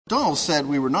Donald said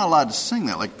we were not allowed to sing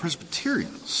that like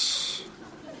Presbyterians.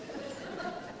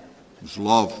 His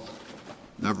love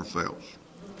never fails.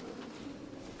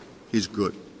 He's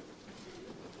good.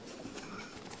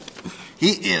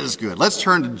 He is good. Let's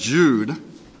turn to Jude,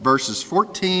 verses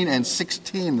 14 and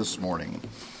 16 this morning.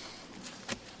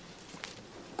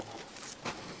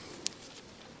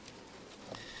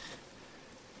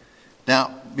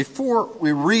 Now, before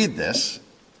we read this,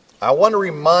 I want to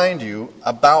remind you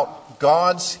about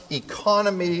God's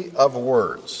economy of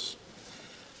words.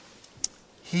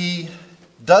 He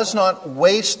does not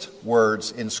waste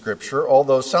words in Scripture,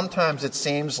 although sometimes it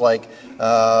seems like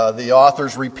the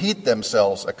authors repeat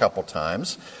themselves a couple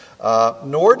times,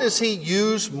 nor does he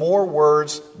use more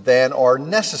words than are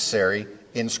necessary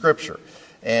in Scripture.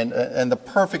 And the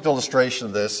perfect illustration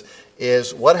of this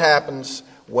is what happens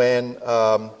when,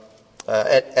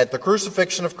 at the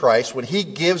crucifixion of Christ, when he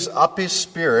gives up his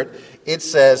spirit, it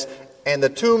says, and the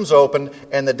tombs opened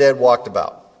and the dead walked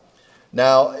about.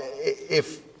 Now,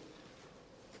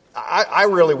 I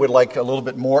really would like a little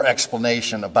bit more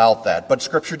explanation about that, but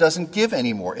Scripture doesn't give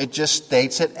any more. It just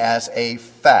states it as a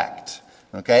fact,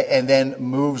 okay, and then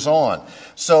moves on.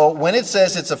 So when it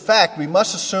says it's a fact, we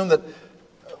must assume that,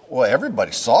 well,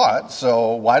 everybody saw it,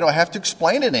 so why do I have to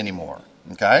explain it anymore,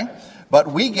 okay?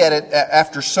 But we get it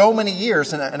after so many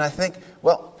years, and I think,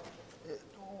 well,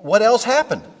 what else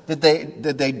happened? Did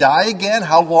they die again?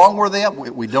 How long were they up?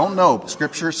 We don't know.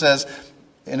 Scripture says,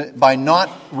 and by not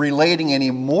relating any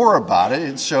more about it,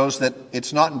 it shows that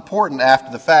it's not important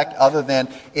after the fact, other than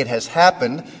it has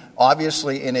happened.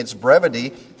 Obviously, in its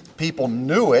brevity, people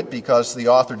knew it because the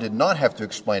author did not have to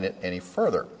explain it any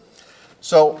further.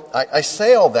 So I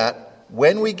say all that.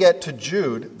 When we get to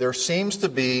Jude, there seems to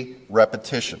be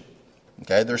repetition.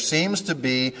 Okay, there seems to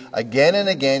be, again and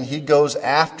again, he goes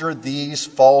after these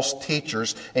false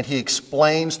teachers and he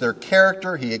explains their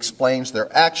character, he explains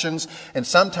their actions, and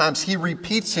sometimes he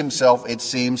repeats himself, it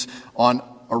seems, on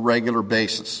a regular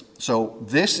basis. So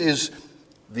this is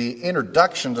the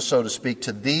introduction, so to speak,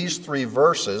 to these three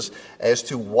verses as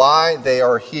to why they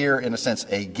are here, in a sense,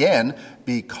 again,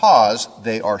 because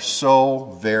they are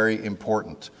so very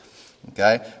important.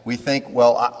 Okay, we think,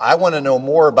 well, I want to know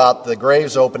more about the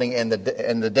graves opening and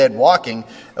the dead walking,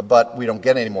 but we don't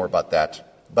get any more about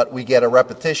that. But we get a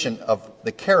repetition of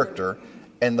the character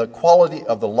and the quality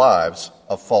of the lives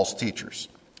of false teachers.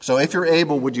 So if you're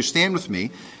able, would you stand with me,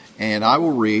 and I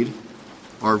will read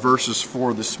our verses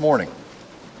for this morning.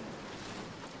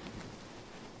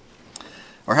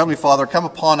 Our Heavenly Father, come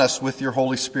upon us with your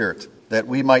Holy Spirit, that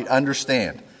we might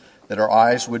understand, that our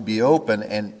eyes would be open,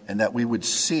 and that we would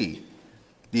see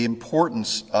the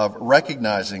importance of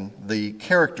recognizing the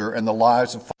character and the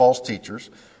lives of false teachers,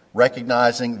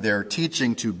 recognizing their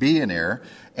teaching to be in error,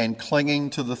 and clinging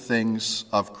to the things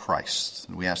of Christ.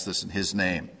 And we ask this in his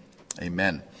name.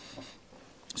 Amen.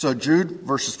 So Jude,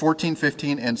 verses 14,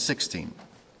 15, and 16.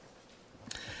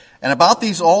 And about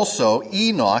these also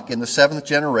Enoch in the seventh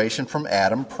generation from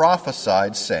Adam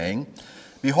prophesied, saying,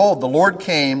 Behold, the Lord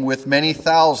came with many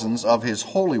thousands of his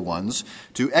holy ones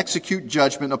to execute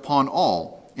judgment upon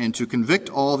all, and to convict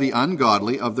all the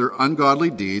ungodly of their ungodly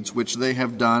deeds which they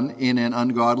have done in an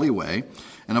ungodly way,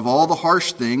 and of all the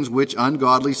harsh things which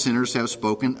ungodly sinners have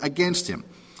spoken against him.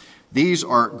 These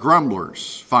are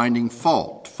grumblers, finding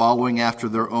fault, following after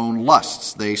their own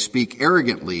lusts. They speak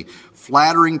arrogantly,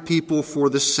 flattering people for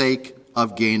the sake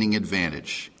of gaining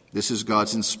advantage. This is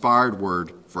God's inspired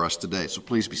word for us today. So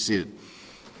please be seated.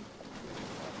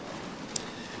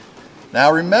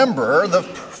 Now remember, the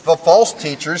false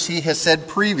teachers he has said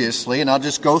previously, and I'll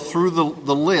just go through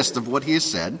the list of what he has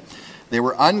said. They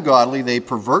were ungodly, they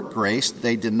pervert grace,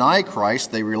 they deny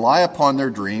Christ, they rely upon their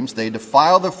dreams, they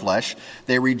defile the flesh,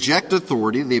 they reject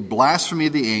authority, they blaspheme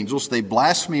the angels, they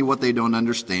blaspheme what they don't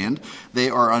understand, they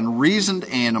are unreasoned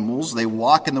animals, they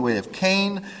walk in the way of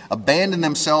Cain, abandon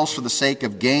themselves for the sake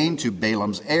of gain to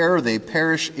Balaam's error, they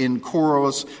perish in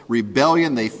Korah's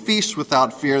rebellion, they feast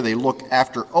without fear, they look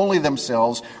after only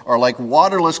themselves, are like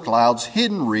waterless clouds,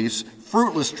 hidden reefs,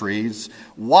 fruitless trees,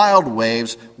 wild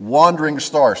waves, wandering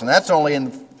stars. And that's only in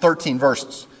 13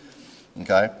 verses.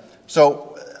 Okay?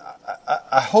 So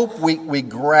I hope we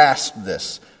grasp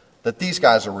this, that these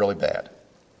guys are really bad.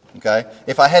 Okay?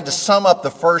 If I had to sum up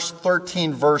the first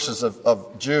 13 verses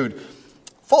of Jude,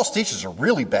 false teachers are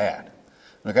really bad.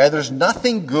 Okay? There's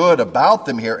nothing good about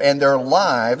them here, and their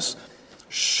lives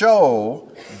show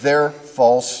their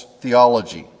false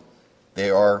theology.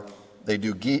 They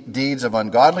do deeds of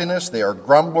ungodliness. They are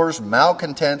grumblers,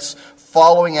 malcontents,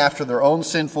 following after their own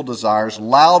sinful desires,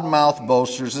 loudmouth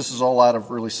boasters. This is all out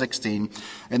of really 16.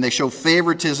 And they show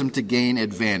favoritism to gain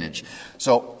advantage.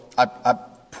 So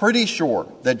pretty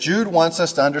sure that Jude wants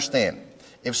us to understand,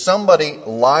 if somebody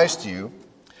lies to you,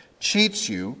 cheats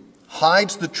you,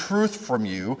 hides the truth from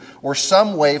you, or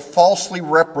some way falsely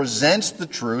represents the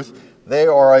truth, they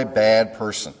are a bad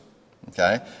person.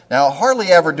 Okay? Now, hardly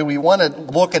ever do we want to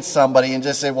look at somebody and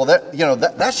just say, well,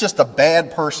 that's just a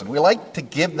bad person. We like to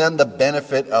give them the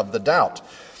benefit of the doubt.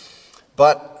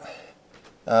 But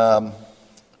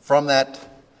from that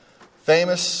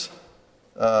famous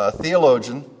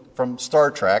theologian from Star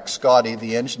Trek, Scotty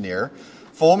the engineer,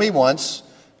 fool me once,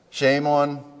 shame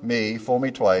on me, fool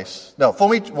me twice. No, fool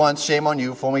me once, shame on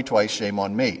you, fool me twice, shame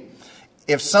on me.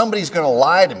 If somebody's going to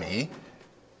lie to me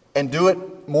and do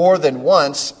it more than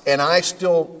once, and I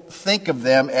still think of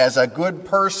them as a good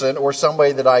person or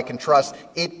somebody that I can trust,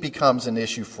 it becomes an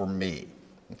issue for me.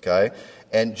 Okay?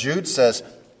 And Jude says,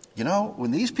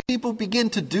 when these people begin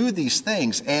to do these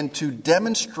things and to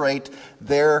demonstrate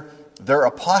their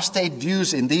apostate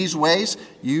views in these ways,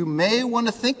 you may want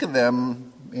to think of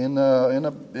them in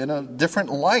a different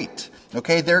light.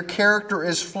 Okay? Their character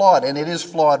is flawed, and it is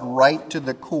flawed right to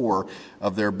the core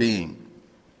of their being.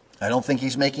 I don't think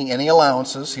he's making any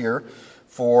allowances here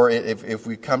for, if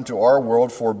we come to our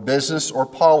world, for business or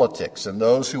politics and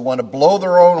those who want to blow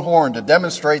their own horn to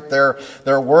demonstrate their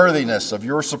worthiness of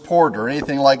your support or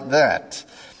anything like that.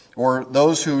 Or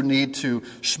those who need to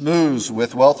schmooze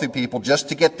with wealthy people just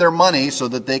to get their money so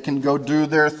that they can go do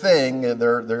their thing,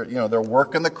 their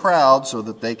work in the crowd so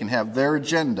that they can have their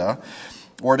agenda.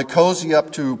 Or to cozy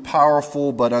up to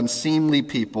powerful but unseemly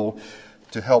people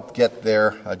to help get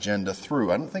their agenda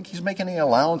through. I don't think he's making any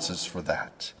allowances for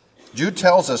that. Jude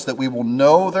tells us that we will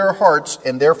know their hearts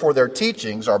and therefore their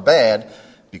teachings are bad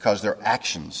because their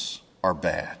actions are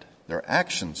bad. Their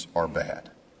actions are bad.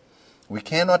 We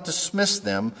cannot dismiss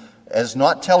them as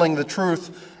not telling the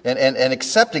truth and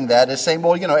accepting that as saying,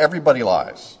 well, everybody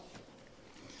lies.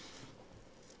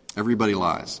 Everybody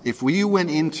lies. If we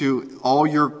went into all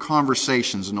your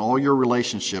conversations and all your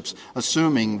relationships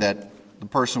assuming that the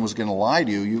person was going to lie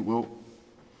to you,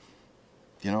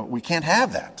 we can't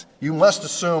have that. You must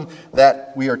assume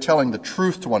that we are telling the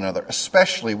truth to one another,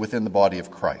 especially within the body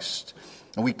of Christ.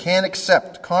 And we can't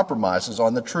accept compromises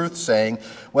on the truth saying,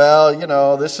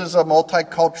 well, this is a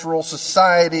multicultural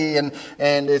society and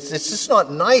it's just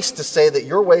not nice to say that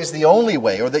your way is the only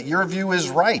way or that your view is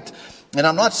right. And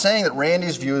I'm not saying that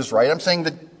Randy's view is right. I'm saying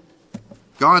that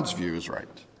God's view is right.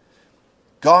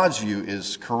 God's view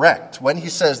is correct. When he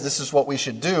says this is what we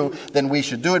should do, then we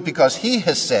should do it because he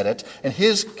has said it, and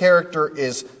his character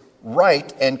is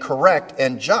right and correct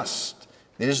and just.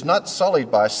 It is not sullied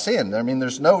by sin.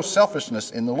 There's no selfishness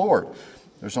in the Lord.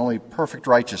 There's only perfect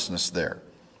righteousness there.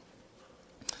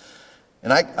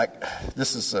 And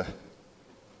this is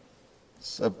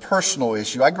a personal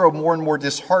issue. I grow more and more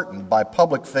disheartened by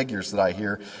public figures that I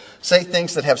hear say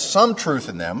things that have some truth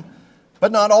in them,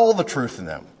 but not all the truth in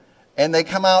them. And they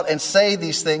come out and say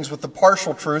these things with the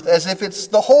partial truth as if it's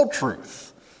the whole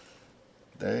truth.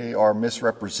 They are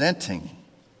misrepresenting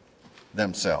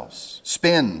themselves.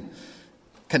 Spin,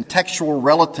 contextual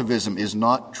relativism is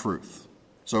not truth.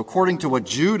 So according to what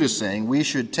Jude is saying, we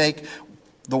should take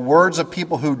the words of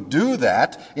people who do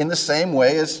that in the same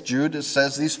way as Jude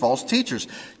says these false teachers.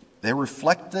 They're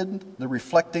reflecting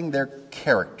their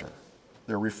character.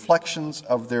 They're reflections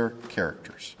of their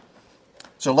characters.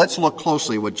 So let's look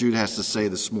closely at what Jude has to say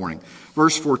this morning.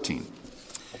 Verse 14.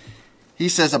 He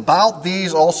says, about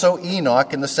these also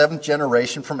Enoch in the seventh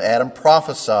generation from Adam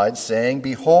prophesied, saying,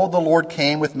 behold, the Lord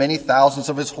came with many thousands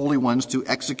of his holy ones to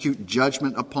execute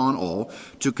judgment upon all,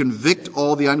 to convict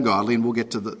all the ungodly. And we'll get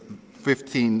to the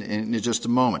 15 in just a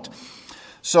moment.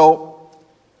 So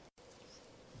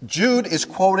Jude is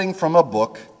quoting from a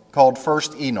book called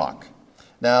First Enoch.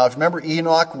 Now, if you remember,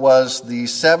 Enoch was the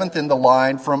seventh in the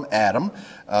line from Adam,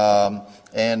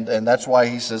 and that's why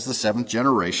he says the seventh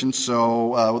generation.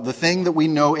 So the thing that we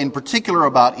know in particular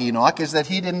about Enoch is that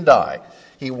he didn't die.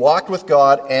 He walked with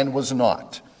God and was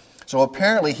not. So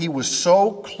apparently he was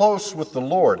so close with the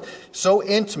Lord, so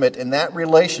intimate in that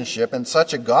relationship and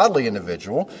such a godly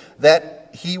individual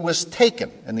that he was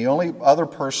taken. And the only other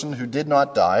person who did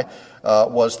not die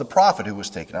was the prophet who was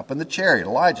taken up in the chariot,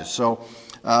 Elijah. So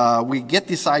we get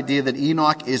this idea that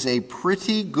Enoch is a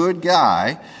pretty good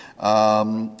guy,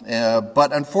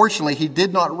 but unfortunately he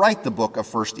did not write the book of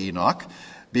First Enoch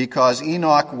because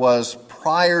Enoch was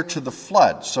prior to the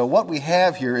flood. So what we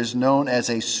have here is known as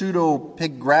a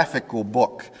pseudepigraphical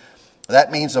book.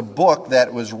 That means a book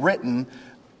that was written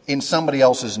in somebody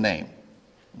else's name.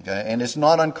 Okay? And it's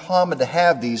not uncommon to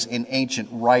have these in ancient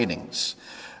writings.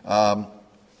 Now,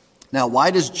 why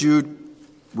does Jude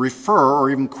refer or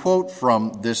even quote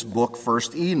from this book,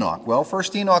 First Enoch? Well,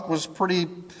 First Enoch was pretty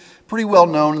well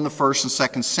known in the 1st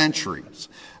and 2nd centuries.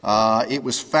 It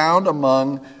was found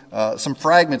among, some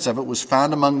fragments of it was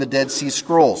found among the Dead Sea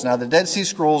Scrolls. Now, the Dead Sea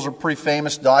Scrolls are a pretty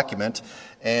famous document,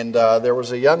 and there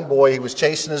was a young boy who was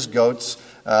chasing his goats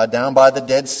down by the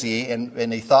Dead Sea,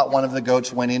 and he thought one of the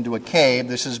goats went into a cave.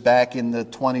 This is back in the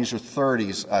 20s or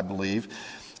 30s, I believe.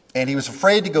 And he was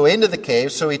afraid to go into the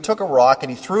cave, so he took a rock and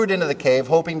he threw it into the cave,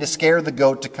 hoping to scare the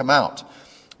goat to come out.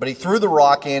 But he threw the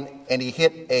rock in, and he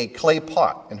hit a clay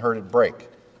pot and heard it break.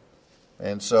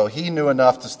 And so he knew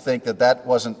enough to think that that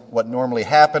wasn't what normally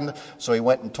happened, so he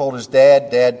went and told his dad.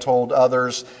 Dad told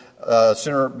others.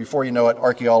 Before you know it,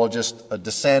 archaeologists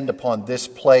descend upon this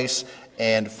place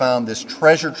and found this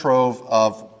treasure trove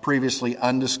of previously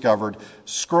undiscovered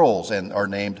scrolls, and are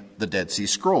named the Dead Sea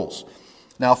Scrolls.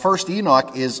 Now, First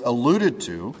Enoch is alluded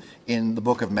to in the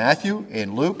book of Matthew,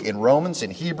 in Luke, in Romans, in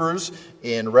Hebrews,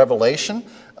 in Revelation.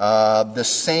 The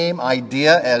same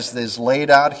idea as is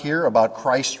laid out here about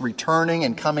Christ returning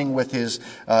and coming with his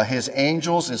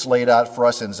angels is laid out for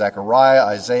us in Zechariah,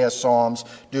 Isaiah, Psalms,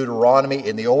 Deuteronomy,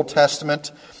 in the Old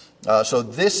Testament. So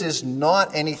this is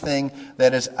not anything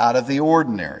that is out of the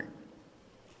ordinary.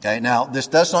 Okay, now, this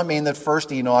does not mean that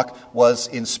First Enoch was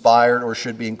inspired or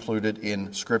should be included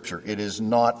in Scripture. It is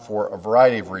not, for a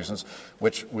variety of reasons,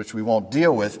 which we won't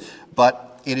deal with,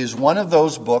 but it is one of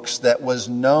those books that was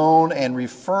known and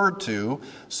referred to,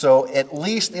 so at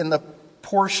least in the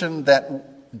portion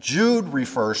that Jude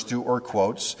refers to or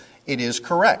quotes, it is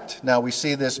correct. Now, we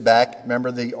see this back,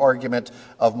 remember the argument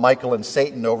of Michael and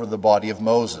Satan over the body of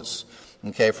Moses.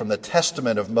 Okay, from the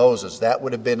Testament of Moses. That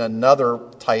would have been another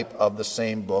type of the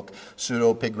same book,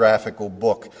 pseudepigraphical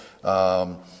book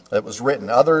that was written.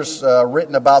 Others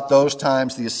written about those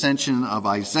times, the Ascension of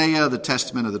Isaiah, the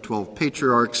Testament of the 12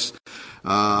 Patriarchs,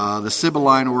 the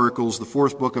Sibylline Oracles, the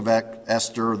 4th book of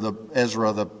Esther, the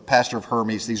Ezra, the Pastor of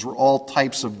Hermes. These were all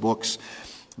types of books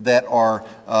that are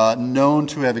known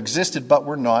to have existed, but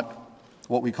were not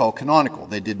what we call canonical.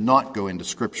 They did not go into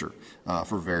Scripture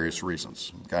for various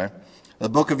reasons. Okay. The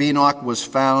book of Enoch was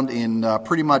found in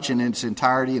pretty much in its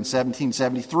entirety in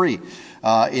 1773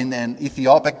 in an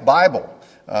Ethiopic Bible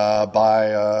by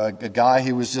a guy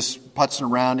who was just putzing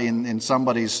around in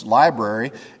somebody's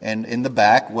library, and in the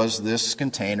back was this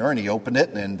container, and he opened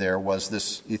it, and there was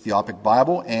this Ethiopic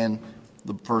Bible and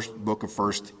the first book of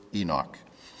First Enoch.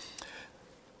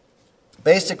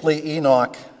 Basically,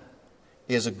 Enoch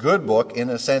is a good book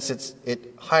in a sense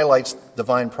it highlights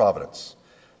divine providence,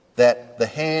 that the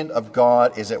hand of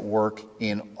God is at work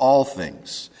in all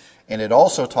things. And it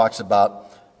also talks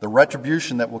about the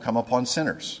retribution that will come upon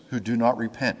sinners who do not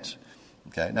repent.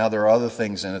 Okay, now there are other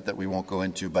things in it that we won't go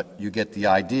into, but you get the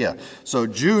idea. So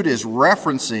Jude is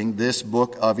referencing this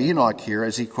book of Enoch here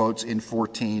as he quotes in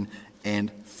 14 and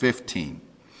 15.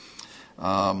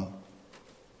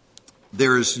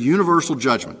 There is universal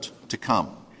judgment to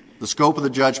come. The scope of the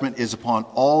judgment is upon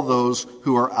all those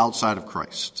who are outside of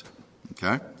Christ.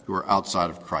 Okay? Who are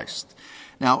outside of Christ.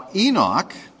 Now,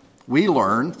 Enoch, we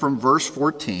learn from verse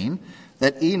 14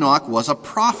 that Enoch was a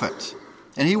prophet,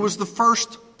 and he was the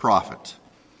first prophet.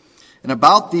 And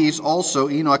about these also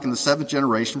Enoch in the 7th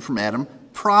generation from Adam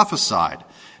prophesied.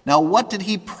 Now, what did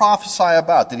he prophesy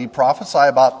about? Did he prophesy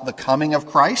about the coming of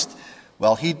Christ?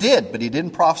 Well, he did, but he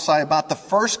didn't prophesy about the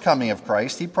first coming of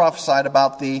Christ. He prophesied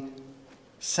about the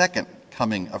second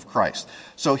coming of Christ.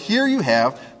 So here you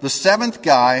have the 7th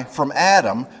guy from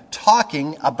Adam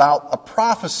talking about a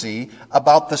prophecy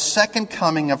about the second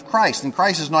coming of Christ. And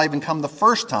Christ has not even come the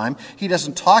first time. He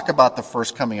doesn't talk about the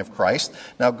first coming of Christ.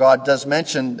 Now, God does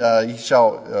mention,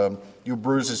 you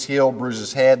bruise his heel, bruise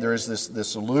his head. There is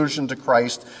this allusion to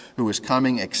Christ who is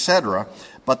coming, etc.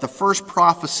 But the first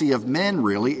prophecy of men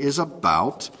really is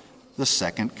about the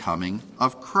second coming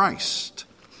of Christ.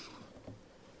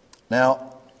 Now,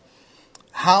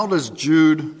 how does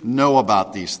Jude know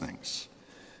about these things?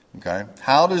 Okay,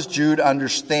 how does Jude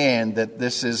understand that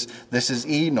this is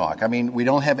Enoch? I mean, we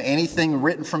don't have anything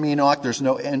written from Enoch. There's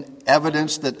no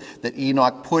evidence that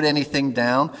Enoch put anything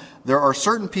down. There are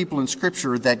certain people in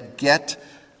Scripture that get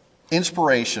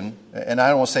inspiration, and I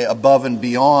don't want to say above and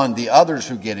beyond the others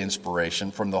who get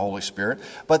inspiration from the Holy Spirit,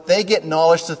 but they get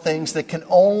knowledge to things that can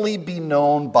only be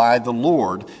known by the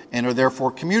Lord and are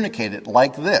therefore communicated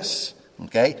like this.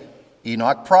 Okay,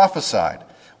 Enoch prophesied.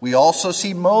 We also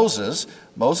see Moses.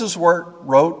 Moses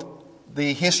wrote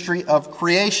the history of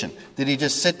creation. Did he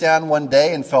just sit down one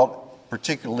day and felt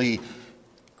particularly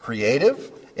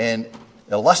creative and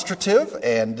illustrative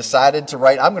and decided to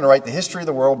write, I'm going to write the history of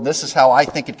the world, and this is how I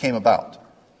think it came about?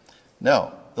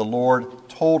 No, the Lord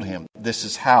told him this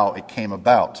is how it came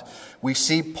about. We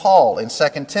see Paul in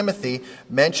 2 Timothy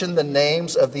mention the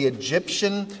names of the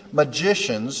Egyptian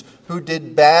magicians who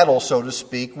did battle, so to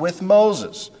speak, with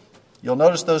Moses. You'll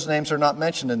notice those names are not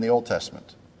mentioned in the Old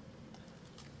Testament.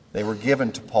 They were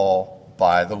given to Paul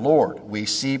by the Lord. We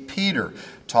see Peter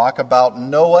talk about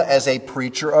Noah as a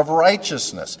preacher of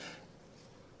righteousness.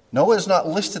 Noah is not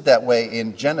listed that way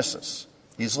in Genesis.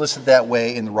 He's listed that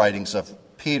way in the writings of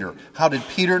Peter. How did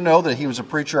Peter know that he was a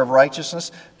preacher of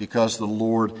righteousness? Because the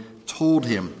Lord told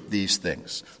him these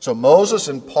things. So Moses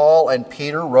and Paul and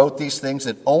Peter wrote these things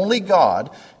that only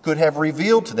God could have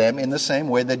revealed to them, in the same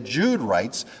way that Jude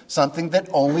writes something that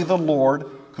only the Lord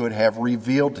could have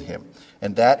revealed to him.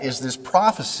 And that is this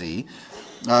prophecy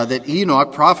that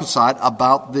Enoch prophesied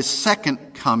about the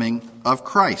second coming of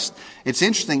Christ. It's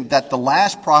interesting that the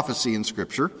last prophecy in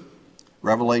Scripture,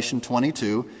 Revelation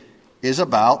 22, is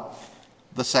about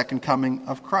the second coming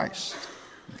of Christ.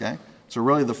 Okay? So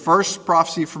really the first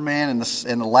prophecy for man and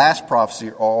the last prophecy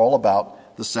are all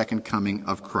about the second coming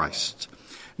of Christ.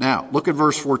 Now, look at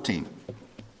verse 14.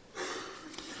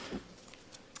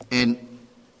 And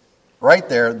right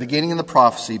there, beginning of the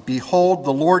prophecy, behold,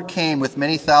 the Lord came with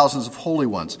many thousands of holy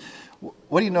ones.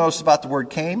 What do you notice about the word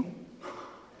came?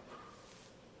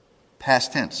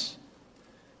 Past tense.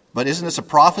 But isn't this a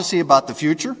prophecy about the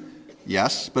future?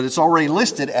 Yes, but it's already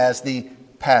listed as the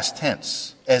past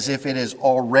tense, as if it has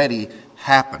already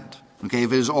happened. Okay,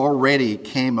 if it has already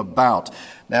came about.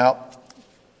 Now,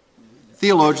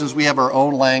 theologians, we have our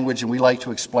own language, and we like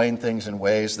to explain things in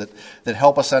ways that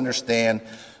help us understand.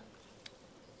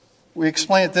 We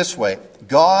explain it this way.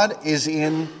 God is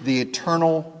in the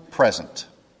eternal present.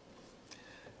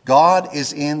 God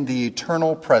is in the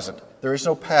eternal present. There is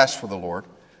no past for the Lord.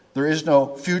 There is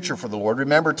no future for the Lord.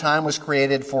 Remember, time was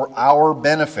created for our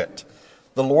benefit.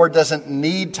 The Lord doesn't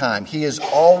need time. He is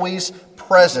always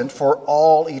present for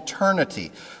all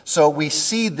eternity. So we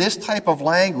see this type of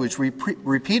language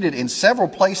repeated in several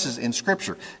places in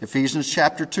Scripture. Ephesians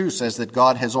chapter 2 says that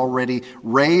God has already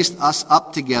raised us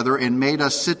up together and made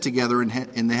us sit together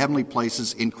in the heavenly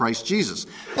places in Christ Jesus.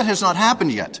 That has not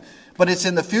happened yet, but it's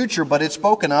in the future, but it's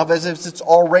spoken of as if it's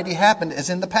already happened, as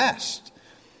in the past.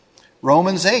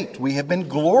 Romans 8, we have been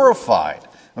glorified.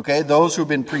 Okay, those who've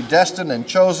been predestined and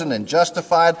chosen and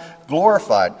justified,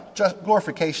 glorified.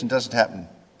 Glorification doesn't happen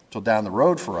till down the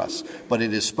road for us, but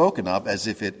it is spoken of as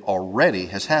if it already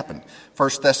has happened. 1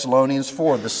 Thessalonians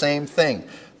 4, the same thing.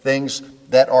 Things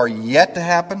that are yet to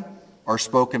happen are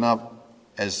spoken of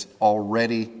as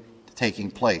already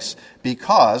taking place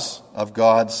because of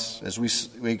God's, as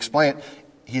we explain it,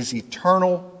 He's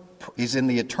eternal. He's in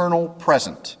the eternal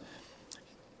present.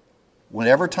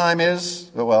 Whenever time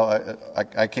is, well,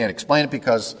 I can't explain it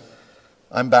because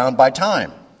I'm bound by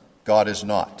time. God is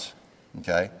not.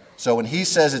 Okay? So when he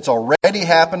says it's already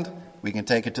happened, we can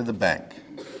take it to the bank.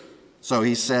 So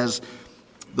he says,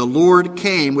 the Lord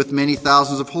came with many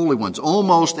thousands of holy ones,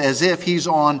 almost as if he's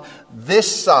on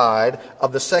this side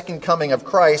of the second coming of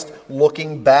Christ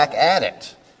looking back at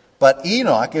it. But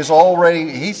Enoch is already,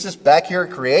 he's just back here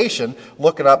at creation,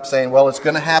 looking up saying, well, it's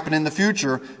going to happen in the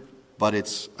future. But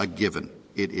it's a given.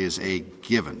 It is a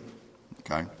given.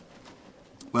 Okay.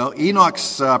 Well,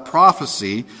 Enoch's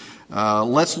prophecy,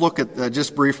 let's look at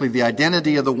just briefly the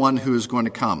identity of the one who is going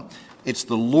to come. It's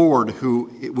the Lord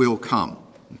who will come.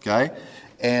 Okay.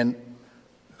 And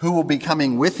who will be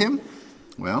coming with him?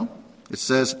 Well, it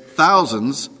says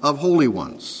thousands of holy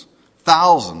ones.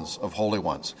 Thousands of holy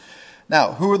ones.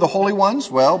 Now, who are the holy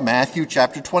ones? Well, Matthew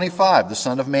chapter 25. The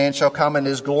Son of Man shall come in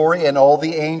his glory and all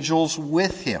the angels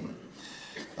with him.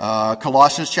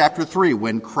 Colossians chapter 3,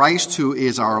 when Christ, who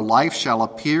is our life, shall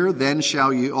appear, then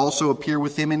shall you also appear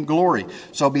with him in glory.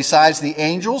 So besides the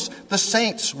angels, the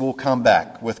saints will come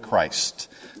back with Christ.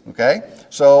 Okay?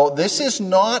 So this is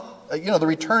not, the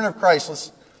return of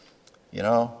Christ.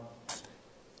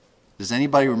 Does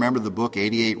anybody remember the book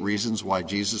 88 Reasons Why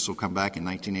Jesus Will Come Back in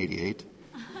 1988?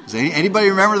 Does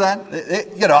anybody remember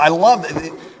that? I love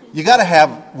it. You got to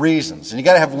have reasons, and you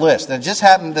got to have lists. And it just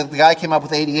happened that the guy came up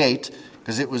with 88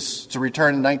 because it was to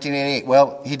return in 1988.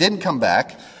 Well, he didn't come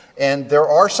back. And there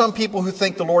are some people who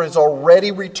think the Lord has already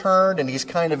returned and he's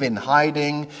kind of in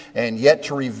hiding and yet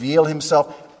to reveal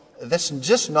himself. That's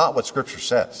just not what Scripture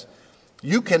says.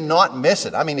 You cannot miss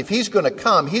it. I mean, if he's going to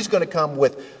come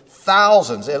with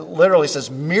thousands. It literally says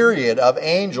myriad of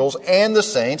angels and the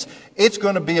saints. It's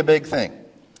going to be a big thing.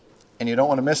 And you don't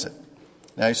want to miss it.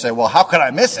 Now you say, well, how could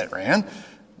I miss it, Rand?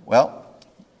 Well,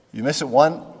 you miss it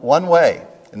one way,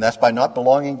 and that's by not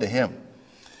belonging to him.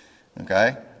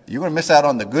 Okay? You're going to miss out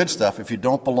on the good stuff if you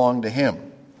don't belong to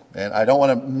him. And I don't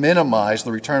want to minimize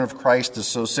the return of Christ as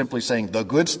so simply saying the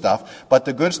good stuff, but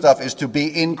the good stuff is to be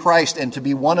in Christ and to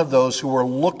be one of those who are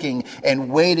looking and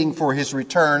waiting for his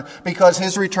return, because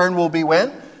his return will be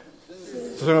when?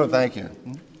 Soon. Thank you.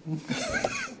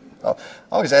 I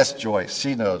always ask Joyce.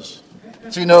 She knows.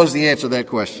 She knows the answer to that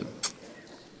question.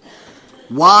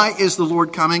 Why is the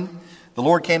Lord coming? The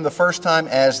Lord came the first time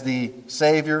as the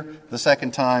Savior. The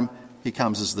second time, he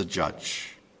comes as the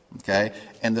judge. Okay?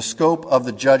 And the scope of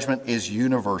the judgment is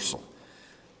universal.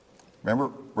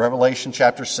 Remember Revelation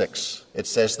chapter 6. It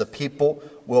says the people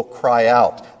will cry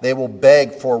out. They will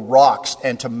beg for rocks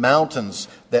and to mountains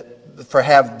for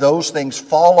have those things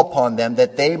fall upon them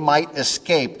that they might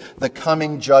escape the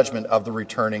coming judgment of the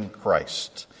returning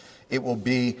Christ. It will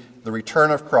be the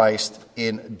return of Christ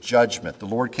in judgment. The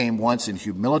Lord came once in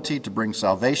humility to bring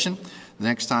salvation. The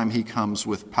next time he comes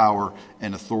with power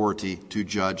and authority to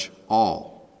judge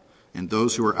all. And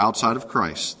those who are outside of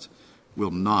Christ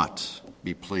will not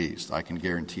be pleased. I can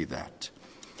guarantee that.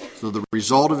 So the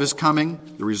result of his coming,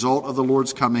 the result of the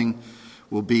Lord's coming,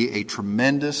 will be a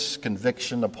tremendous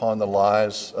conviction upon the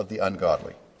lives of the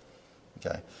ungodly.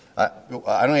 Okay,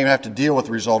 I don't even have to deal with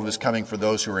the result of his coming for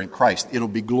those who are in Christ. It'll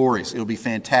be glorious. It'll be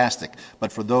fantastic.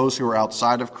 But for those who are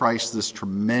outside of Christ, this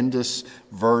tremendous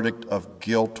verdict of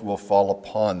guilt will fall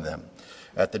upon them.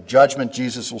 At the judgment,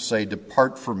 Jesus will say,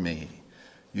 "Depart from me,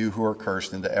 you who are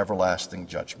cursed, into everlasting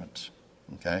judgment."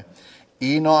 Okay?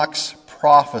 Enoch's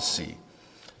prophecy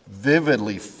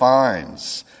vividly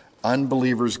finds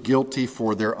unbelievers guilty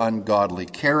for their ungodly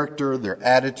character, their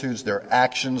attitudes, their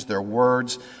actions, their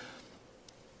words.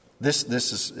 This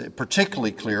is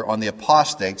particularly clear on the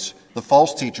apostates, the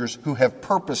false teachers who have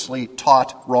purposely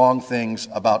taught wrong things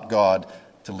about God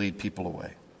to lead people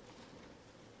away.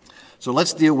 So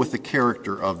let's deal with the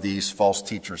character of these false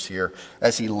teachers here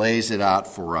as he lays it out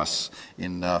for us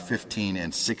in 15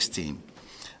 and 16.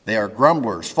 They are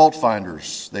grumblers, fault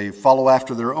finders. They follow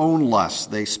after their own lusts.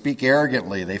 They speak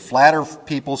arrogantly. They flatter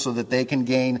people so that they can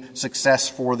gain success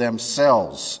for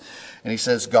themselves. And he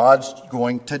says God's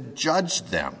going to judge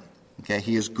them. Okay,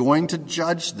 he is going to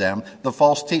judge them, the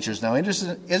false teachers. Now,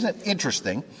 isn't it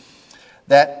interesting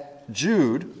that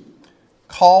Jude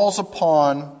calls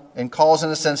upon and calls, in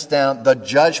a sense, down the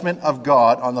judgment of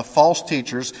God on the false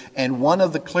teachers, and one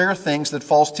of the clear things that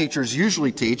false teachers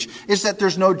usually teach is that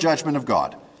there's no judgment of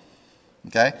God.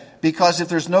 Okay? Because if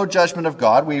there's no judgment of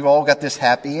God, we've all got this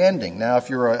happy ending. Now, if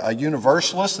you're a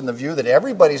universalist in the view that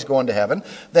everybody's going to heaven,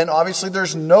 then obviously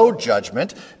there's no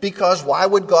judgment, because why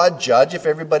would God judge if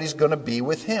everybody's going to be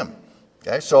with him?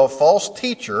 Okay? So a false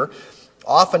teacher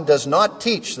often does not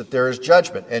teach that there is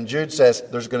judgment. And Jude says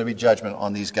there's going to be judgment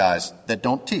on these guys that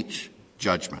don't teach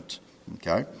judgment.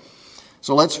 Okay?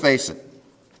 So let's face it.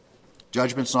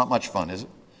 Judgment's not much fun, is it?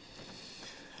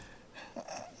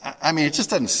 I mean, it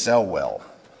just doesn't sell well.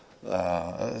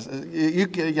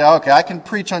 Okay, I can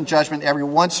preach on judgment every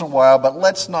once in a while, but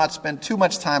let's not spend too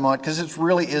much time on it, because it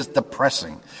really is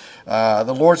depressing.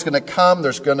 The Lord's going to come.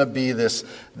 There's going to be this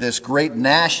great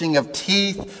gnashing of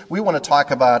teeth. We want to talk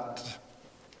about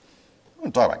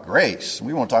grace.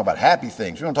 We want to talk about happy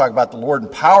things. We want to talk about the Lord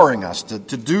empowering us to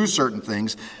do certain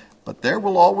things. But there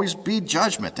will always be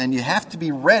judgment, and you have to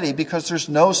be ready, because there's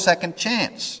no second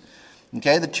chance.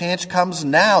 Okay, the chance comes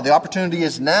now. The opportunity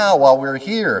is now while we're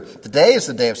here. Today is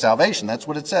the day of salvation. That's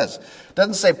what it says. It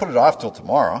doesn't say put it off till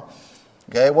tomorrow.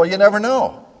 Okay, well, you never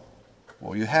know.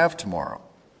 Well, you have tomorrow.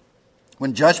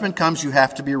 When judgment comes, you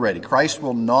have to be ready. Christ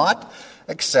will not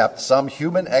accept some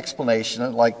human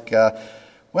explanation like,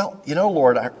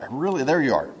 Lord, I really, there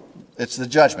you are. It's the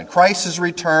judgment. Christ has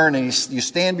returned, and you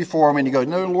stand before him and you go,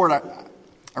 no, Lord,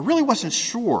 I really wasn't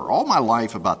sure all my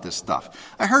life about this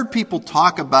stuff. I heard people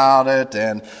talk about it,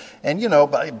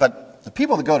 but the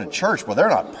people that go to church, well, they're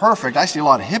not perfect. I see a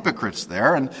lot of hypocrites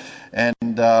there,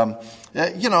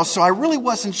 so I really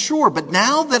wasn't sure. But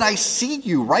now that I see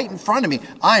you right in front of me,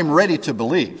 I'm ready to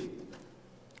believe.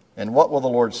 And what will the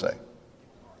Lord say?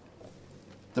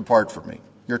 Depart from me.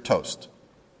 You're toast.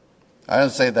 I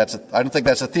don't think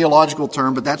that's a theological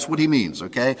term, but that's what he means,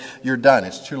 okay? You're done.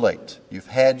 It's too late. You've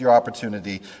had your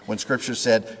opportunity when Scripture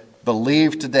said,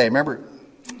 believe today. Remember,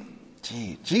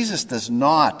 Jesus does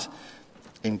not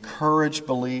encourage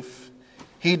belief.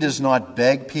 He does not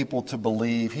beg people to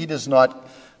believe. He does not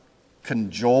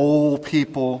cajole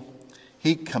people.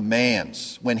 He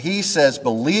commands. When he says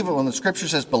believe, when the Scripture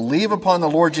says believe upon the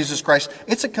Lord Jesus Christ,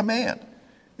 it's a command.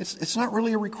 It's not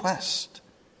really a request.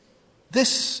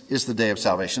 This is the day of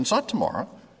salvation. It's not tomorrow.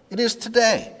 It is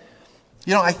today.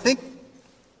 I think,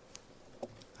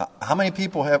 how many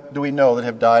people do we know that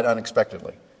have died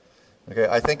unexpectedly? Okay,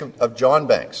 I think of John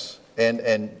Banks.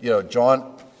 And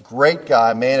John, great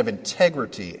guy, a man of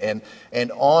integrity and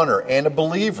honor and a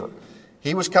believer.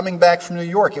 He was coming back from New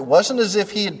York. It wasn't as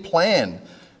if he had planned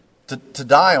to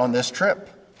die on this trip.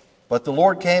 But the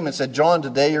Lord came and said, John,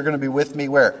 today you're going to be with me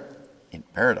where? In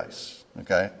paradise.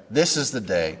 Okay? This is the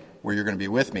day where you're going to be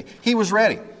with me. He was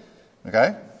ready.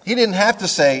 Okay? He didn't have to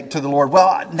say to the Lord,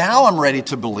 well, now I'm ready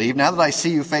to believe. Now that I see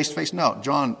you face to face. No,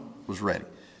 John was ready.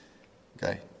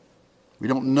 Okay? We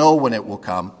don't know when it will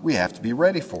come. We have to be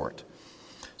ready for it.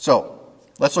 So,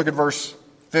 let's look at verse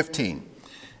 15.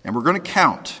 And we're going to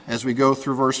count as we go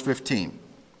through verse 15.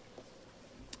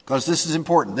 Because this is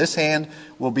important. This hand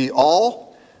will be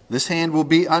all, this hand will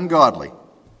be ungodly.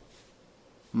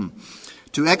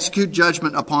 To execute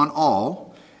judgment upon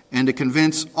all, and to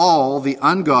convince all the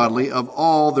ungodly of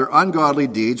all their ungodly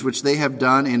deeds which they have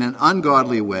done in an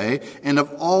ungodly way, and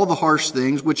of all the harsh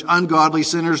things which ungodly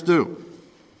sinners do.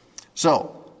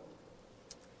 So,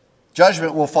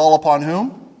 judgment will fall upon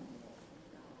whom?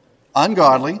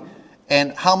 Ungodly.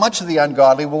 And how much of the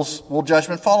ungodly will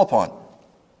judgment fall upon?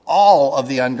 All of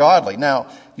the ungodly. Now,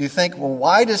 you think, well,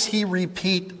 why does he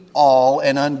repeat all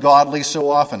and ungodly so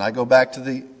often? I go back to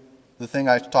the thing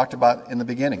I talked about in the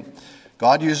beginning.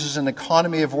 God uses an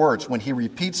economy of words. When he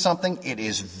repeats something, it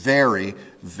is very,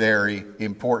 very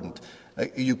important.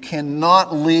 You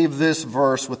cannot leave this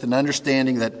verse with an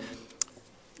understanding that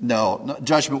no,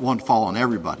 judgment won't fall on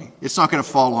everybody. It's not going to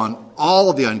fall on all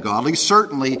of the ungodly.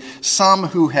 Certainly, some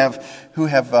who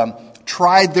have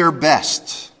tried their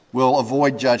best will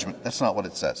avoid judgment. That's not what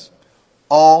it says.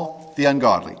 All the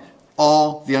ungodly,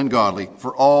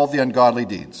 for all the ungodly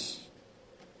deeds.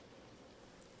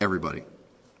 Everybody.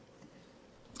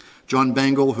 John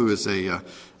Bengal, who is a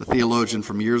theologian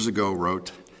from years ago,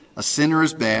 wrote, "A sinner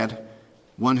is bad.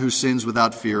 One who sins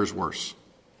without fear is worse."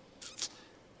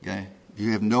 Okay? If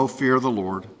you have no fear of the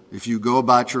Lord, if you go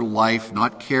about your life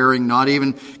not caring, not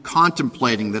even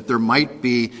contemplating that there might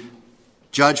be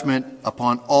judgment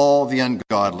upon all the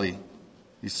ungodly,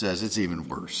 he says it's even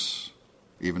worse.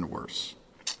 Even worse.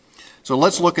 So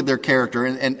let's look at their character,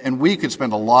 and we could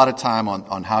spend a lot of time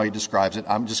on how he describes it.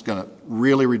 I'm just going to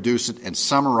really reduce it and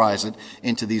summarize it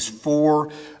into these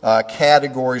four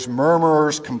categories: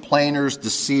 murmurers, complainers,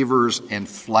 deceivers, and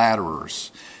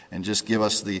flatterers, and just give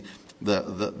us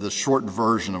the short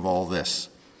version of all this.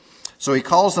 So he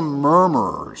calls them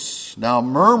murmurers. Now,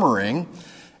 murmuring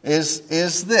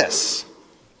is this.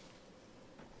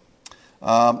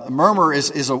 Murmur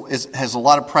has a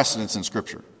lot of precedence in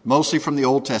Scripture, mostly from the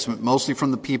Old Testament, mostly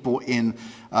from the people in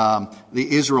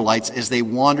the Israelites as they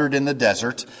wandered in the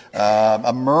desert.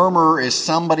 A murmur is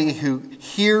somebody who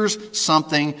hears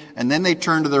something and then they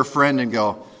turn to their friend and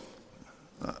go,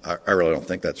 I really don't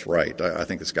think that's right. I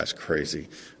think this guy's crazy.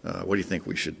 What do you think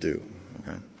we should do?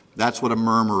 Okay. That's what a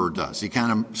murmurer does. He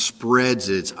kind of spreads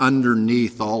it. It's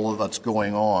underneath all of that's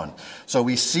going on. So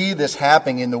we see this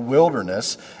happening in the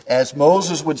wilderness as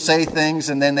Moses would say things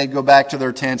and then they'd go back to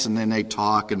their tents and then they'd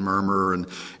talk and murmur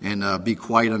and be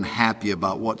quite unhappy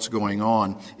about what's going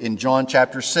on. In John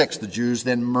chapter 6, the Jews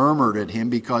then murmured at him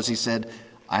because he said,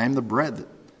 I am the bread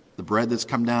that's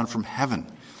come down from heaven.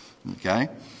 Okay?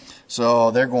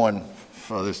 So they're going,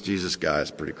 oh, this Jesus guy is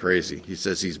pretty crazy. He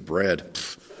says he's bread.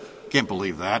 Can't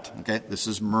believe that. Okay, this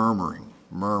is murmuring.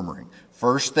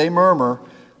 First they murmur,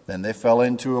 then they fell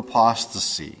into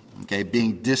apostasy. Okay,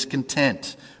 being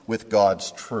discontent with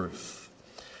God's truth.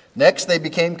 Next, they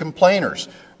became complainers.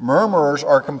 Murmurers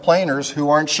are complainers who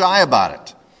aren't shy about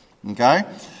it. Okay,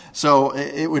 so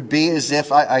it would be as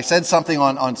if I said something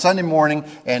on Sunday morning,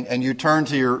 and you turn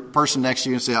to your person next to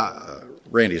you and say,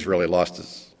 Randy's really lost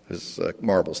his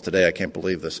marbles today. I can't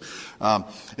believe this.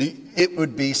 It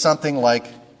would be something like,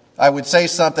 I would say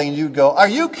something and you'd go, are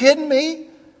you kidding me?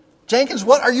 Jenkins,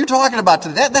 what are you talking about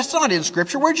today? That's not in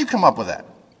Scripture. Where'd you come up with that?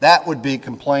 That would be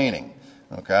complaining.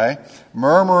 Okay?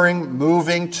 Murmuring,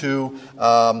 moving to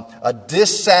a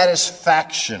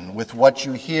dissatisfaction with what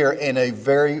you hear in a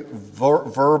very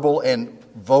verbal and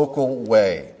vocal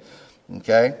way.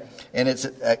 Okay? And it's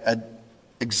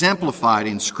exemplified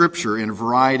in Scripture in a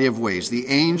variety of ways. The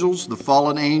angels, the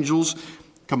fallen angels,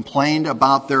 complained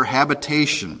about their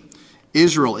habitation.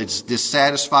 Israel is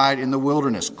dissatisfied in the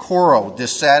wilderness. Korah,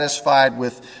 dissatisfied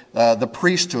with the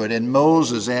priesthood and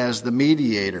Moses as the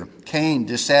mediator. Cain,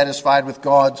 dissatisfied with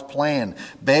God's plan.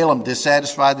 Balaam,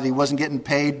 dissatisfied that he wasn't getting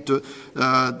paid to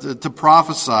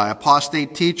prophesy.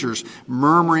 Apostate teachers,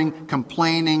 murmuring,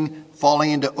 complaining,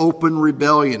 falling into open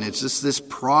rebellion. It's just this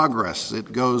progress.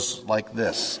 It goes like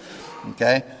this.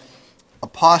 Okay?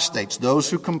 Apostates, those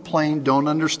who complain, don't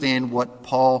understand what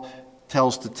Paul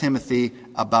tells to Timothy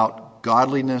about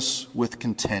godliness with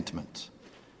contentment.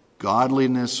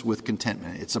 Godliness with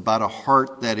contentment. It's about a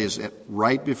heart that is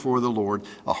right before the Lord,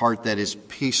 a heart that is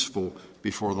peaceful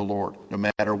before the Lord. No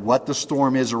matter what the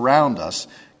storm is around us,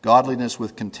 godliness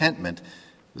with contentment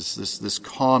is this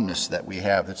calmness that we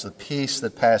have. It's the peace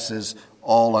that passes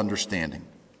all understanding.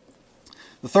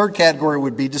 The third category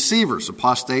would be deceivers,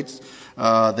 apostates.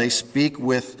 They speak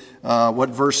with what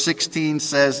verse 16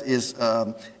 says is,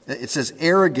 it says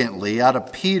arrogantly out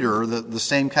of Peter. The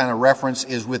same kind of reference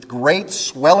is with great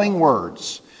swelling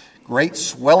words. Great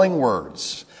swelling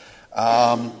words.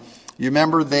 You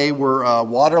remember they were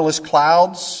waterless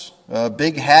clouds,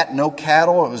 big hat, no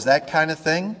cattle. It was that kind of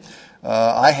thing.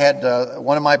 I had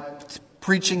one of my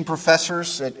preaching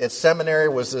professors at seminary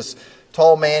was this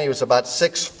tall man. He was about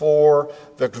 6'4",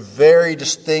 looked very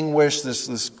distinguished,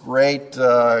 this great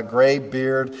gray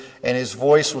beard, and his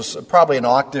voice was probably an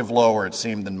octave lower, it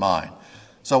seemed, than mine.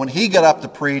 So when he got up to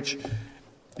preach,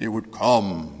 he would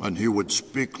come and he would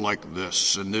speak like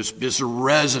this, and this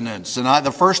resonance. And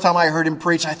the first time I heard him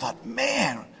preach, I thought,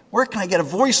 man, where can I get a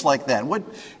voice like that?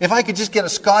 If I could just get a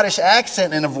Scottish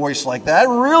accent in a voice like that,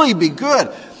 it'd really be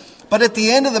good. But at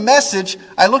the end of the message,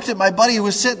 I looked at my buddy who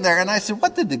was sitting there, and I said,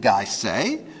 what did the guy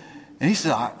say? And he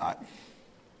said,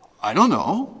 I don't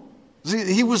know.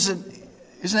 He was an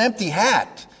empty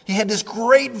hat. He had this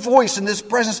great voice and this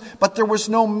presence, but there was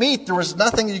no meat. There was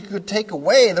nothing you could take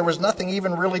away. There was nothing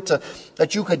even really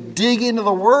that you could dig into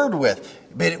the Word with.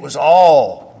 But it was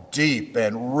all deep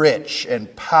and rich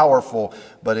and powerful,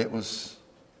 but it was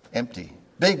empty.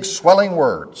 Big, swelling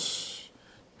words.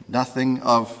 Nothing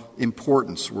of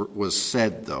importance was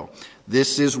said, though.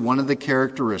 This is one of the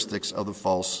characteristics of the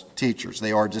false teachers.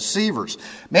 They are deceivers.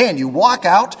 Man, you walk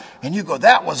out and you go,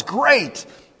 that was great.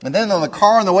 And then on the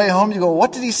car on the way home, you go,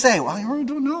 what did he say? Well, I really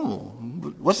don't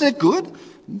know. Wasn't it good?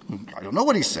 I don't know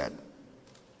what he said.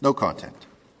 No content.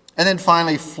 And then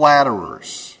finally,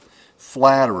 flatterers.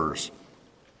 Flatterers.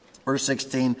 Verse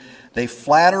 16, they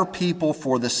flatter people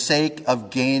for the sake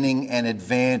of gaining an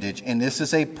advantage. And this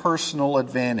is a personal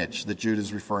advantage that Jude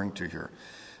is referring to here.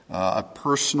 A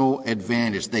personal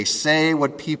advantage. They say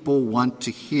what people want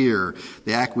to hear.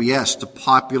 They acquiesce to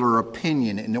popular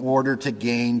opinion in order to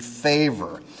gain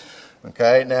favor.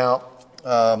 Okay, now,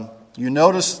 you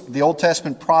notice the Old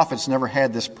Testament prophets never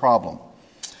had this problem.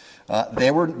 They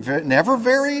were never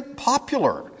very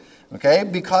popular, okay,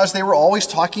 because they were always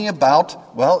talking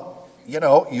about, well, you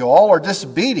know, you all are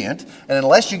disobedient, and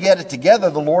unless you get it together,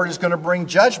 the Lord is going to bring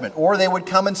judgment. Or they would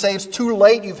come and say, it's too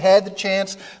late, you've had the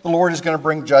chance, the Lord is going to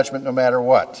bring judgment no matter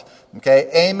what. Okay,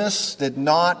 Amos did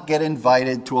not get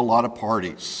invited to a lot of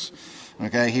parties.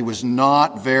 Okay, he was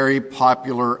not very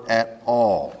popular at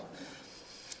all.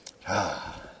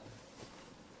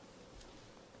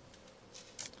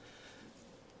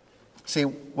 See,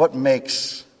 what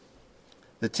makes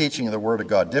the teaching of the Word of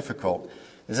God difficult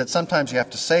is that sometimes you have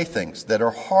to say things that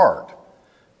are hard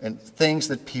and things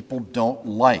that people don't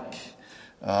like.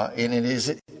 And it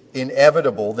is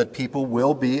inevitable that people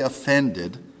will be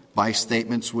offended by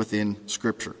statements within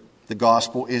Scripture. The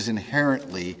gospel is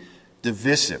inherently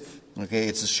divisive. Okay,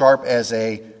 it's as sharp as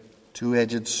a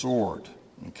two-edged sword.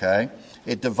 Okay,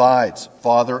 it divides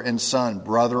father and son,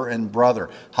 brother and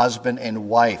brother, husband and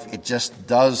wife. It just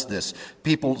does this.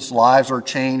 People's lives are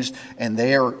changed and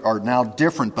they are now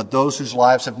different. But those whose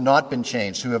lives have not been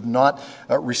changed, who have not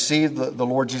received the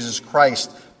Lord Jesus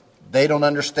Christ, they don't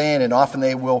understand, and often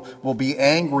they will be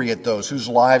angry at those whose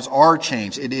lives are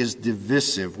changed. It is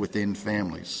divisive within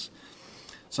families.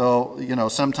 So, you know,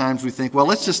 sometimes we think, well,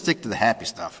 let's just stick to the happy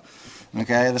stuff.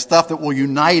 Okay, the stuff that will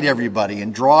unite everybody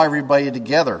and draw everybody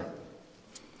together.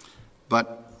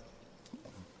 But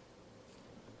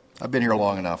I've been here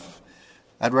long enough.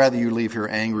 I'd rather you leave here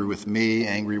angry with me,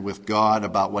 angry with God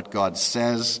about what God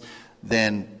says,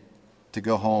 than to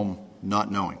go home not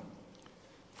knowing.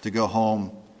 To go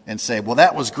home and say, well,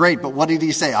 that was great, but what did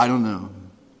he say? I don't know.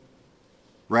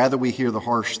 Rather, we hear the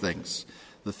harsh things,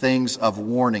 the things of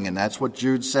warning, and that's what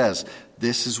Jude says.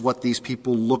 This is what these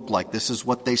people look like. This is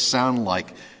what they sound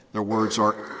like. Their words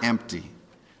are empty.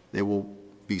 They will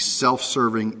be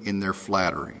self-serving in their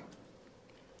flattery.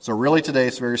 So really today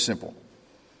it's very simple.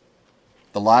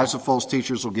 The lives of false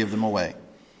teachers will give them away.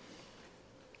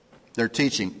 Their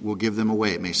teaching will give them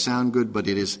away. It may sound good, but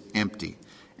it is empty.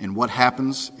 And what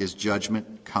happens is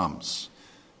judgment comes.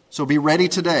 So be ready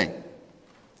today.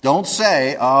 Don't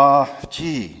say,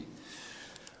 gee,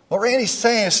 what Randy's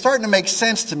saying is starting to make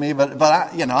sense to me, but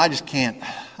I just can't.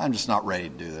 I'm just not ready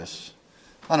to do this.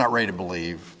 I'm not ready to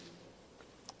believe.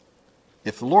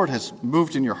 If the Lord has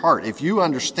moved in your heart, if you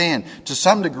understand to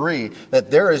some degree that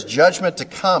there is judgment to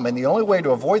come, and the only way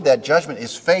to avoid that judgment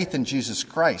is faith in Jesus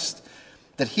Christ,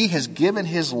 that he has given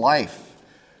his life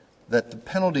that the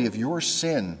penalty of your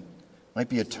sin might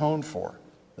be atoned for,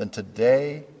 then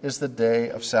today is the day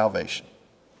of salvation.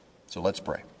 So let's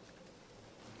pray.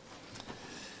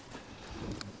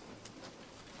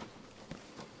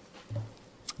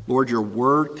 Lord, your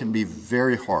word can be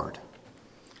very hard.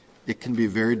 It can be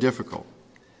very difficult.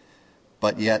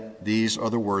 But yet, these are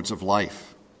the words of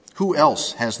life. Who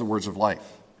else has the words of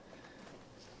life?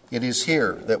 It is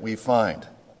here that we find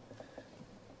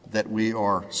that we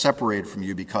are separated from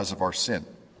you because of our sin.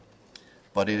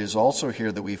 But it is also here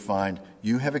that we find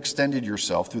you have extended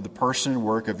yourself through the person and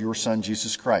work of your Son,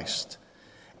 Jesus Christ.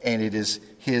 And it is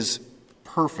his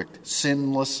perfect,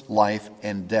 sinless life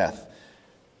and death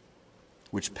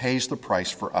which pays the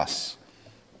price for us.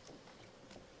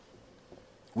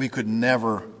 We could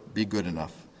never be good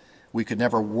enough. We could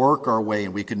never work our way,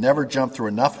 and we could never jump through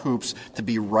enough hoops to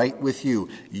be right with you.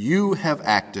 You have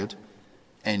acted,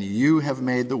 and you have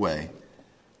made the way,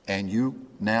 and you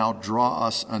now draw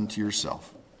us unto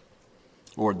yourself.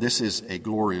 Lord, this is a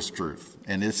glorious truth,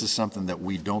 and this is something that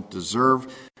we don't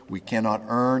deserve, we cannot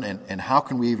earn, and how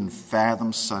can we even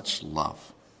fathom such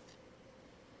love?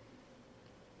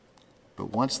 But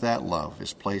once that love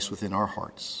is placed within our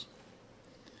hearts,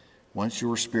 once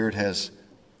your Spirit has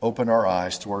opened our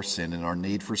eyes to our sin and our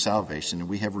need for salvation, and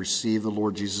we have received the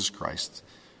Lord Jesus Christ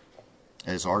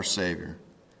as our Savior,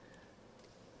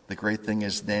 the great thing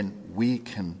is then we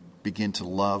can begin to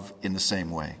love in the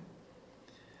same way.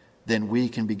 Then we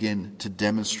can begin to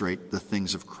demonstrate the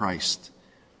things of Christ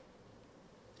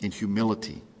in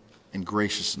humility and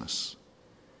graciousness,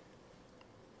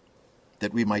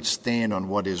 that we might stand on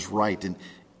what is right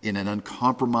in an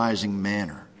uncompromising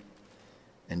manner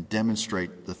and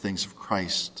demonstrate the things of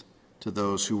Christ to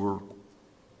those who were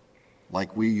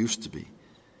like we used to be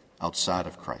outside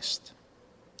of Christ.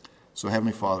 So,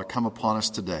 Heavenly Father, come upon us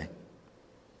today.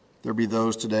 There be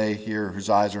those today here whose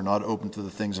eyes are not open to the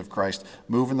things of Christ.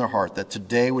 Move in their heart that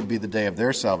today would be the day of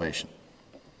their salvation.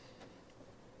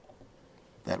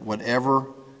 That whatever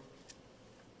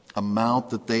amount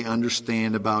that they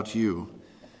understand about you,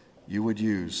 you would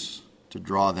use to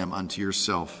draw them unto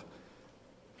yourself,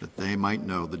 that they might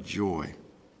know the joy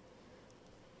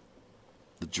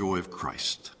of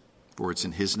Christ. For it's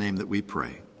in his name that we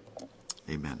pray.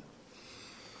 Amen.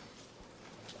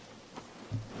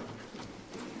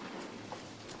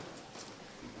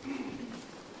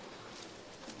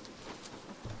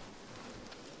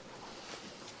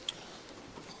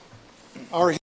 Our